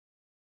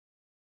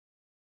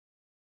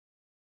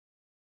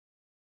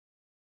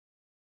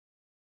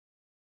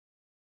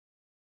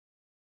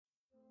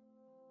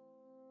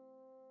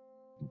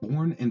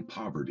Born in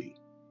poverty,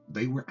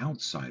 they were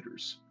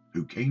outsiders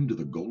who came to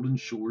the golden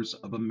shores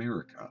of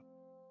America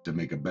to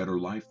make a better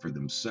life for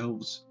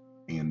themselves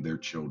and their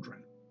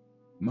children.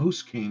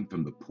 Most came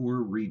from the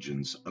poorer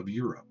regions of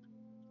Europe: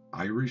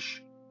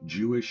 Irish,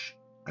 Jewish,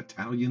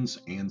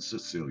 Italians, and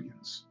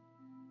Sicilians.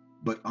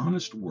 But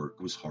honest work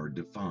was hard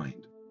to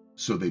find,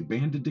 so they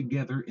banded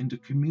together into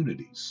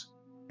communities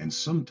and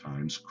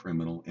sometimes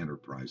criminal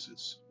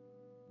enterprises.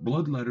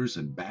 Bloodletters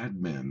and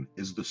Badmen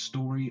is the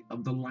story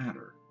of the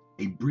latter,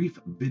 a brief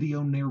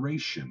video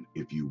narration,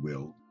 if you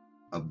will,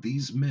 of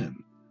these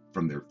men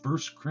from their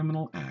first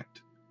criminal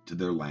act to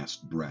their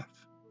last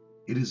breath.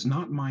 It is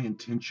not my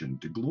intention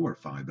to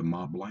glorify the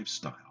mob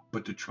lifestyle,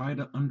 but to try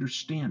to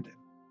understand it,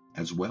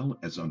 as well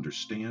as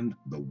understand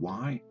the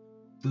why,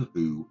 the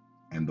who,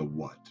 and the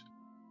what.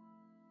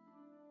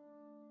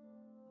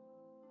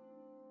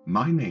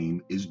 My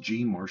name is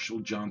G.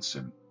 Marshall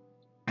Johnson.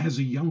 As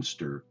a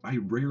youngster, I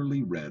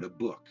rarely read a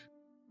book.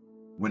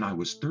 When I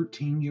was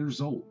 13 years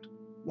old,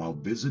 while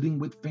visiting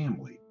with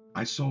family,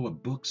 I saw a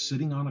book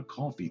sitting on a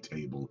coffee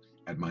table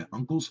at my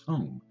uncle's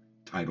home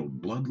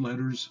titled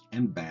Bloodletters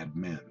and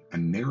Badmen, a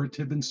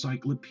narrative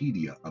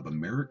encyclopedia of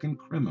American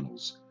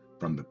criminals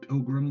from the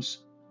Pilgrims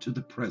to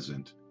the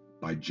present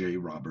by Jay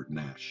Robert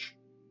Nash.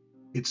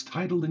 Its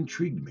title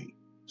intrigued me,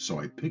 so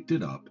I picked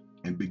it up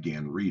and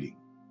began reading,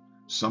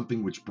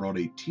 something which brought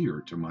a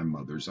tear to my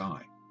mother's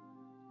eye.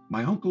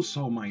 My uncle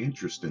saw my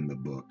interest in the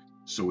book,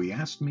 so he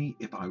asked me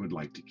if I would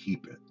like to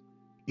keep it.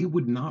 It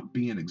would not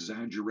be an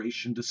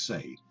exaggeration to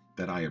say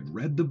that I have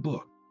read the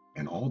book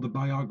and all the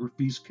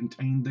biographies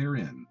contained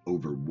therein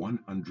over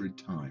 100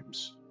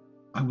 times.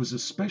 I was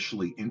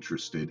especially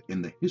interested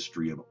in the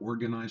history of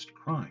organized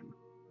crime,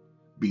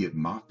 be it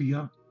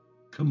Mafia,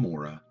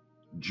 Camorra,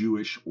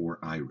 Jewish, or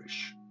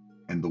Irish,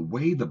 and the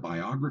way the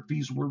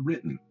biographies were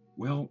written.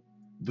 Well,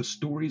 the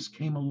stories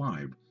came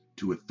alive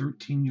to a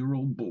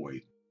 13-year-old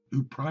boy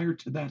who prior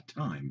to that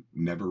time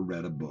never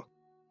read a book.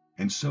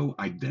 And so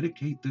I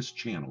dedicate this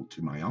channel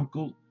to my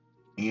uncle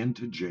and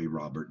to Jay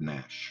Robert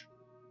Nash.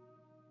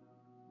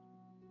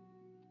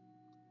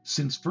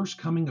 Since first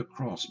coming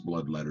across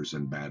Bloodletters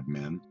and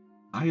Badmen,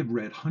 I have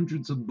read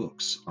hundreds of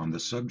books on the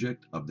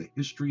subject of the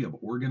history of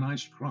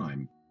organized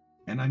crime,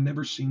 and I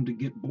never seem to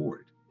get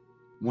bored.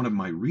 One of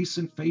my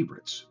recent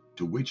favorites,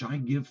 to which I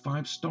give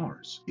 5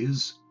 stars,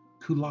 is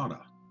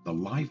Culotta, The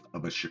Life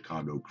of a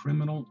Chicago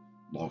Criminal,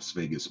 Las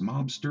Vegas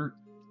Mobster,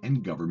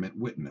 and Government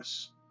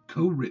Witness,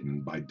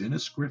 co-written by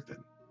Dennis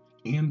Griffin,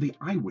 and the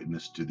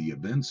eyewitness to the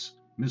events,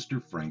 Mr.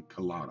 Frank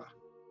Culotta.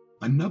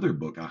 Another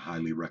book I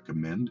highly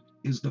recommend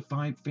is The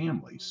 5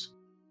 Families,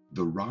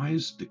 The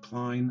Rise,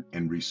 Decline,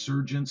 and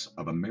Resurgence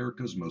of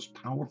America's Most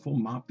Powerful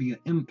Mafia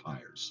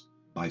Empires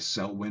by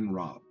Selwyn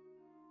Robb.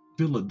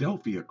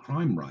 Philadelphia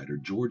crime writer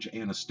George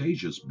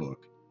Anastasia's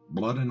book,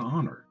 Blood and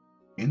Honor,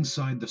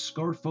 Inside the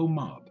Scarfo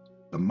Mob,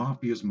 the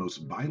Mafia's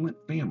Most Violent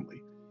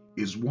Family,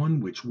 is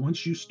one which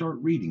once you start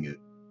reading it,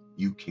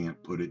 you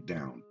can't put it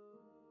down.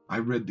 I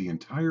read the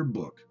entire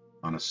book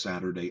on a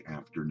Saturday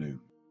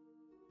afternoon.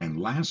 And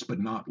last but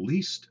not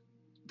least,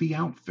 The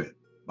Outfit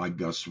by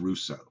Gus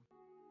Russo.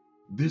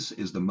 This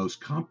is the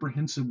most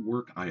comprehensive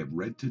work I have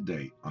read to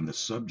date on the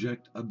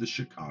subject of the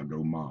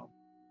Chicago mob.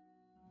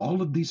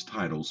 All of these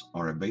titles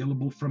are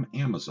available from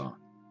Amazon,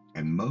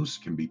 and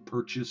most can be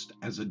purchased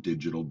as a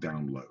digital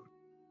download.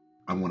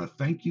 I want to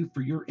thank you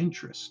for your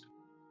interest.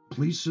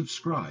 Please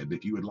subscribe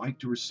if you would like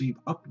to receive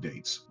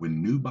updates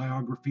when new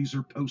biographies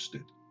are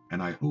posted,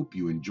 and I hope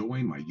you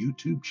enjoy my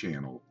YouTube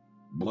channel,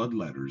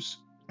 Bloodletters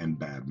and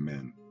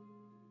Badmen.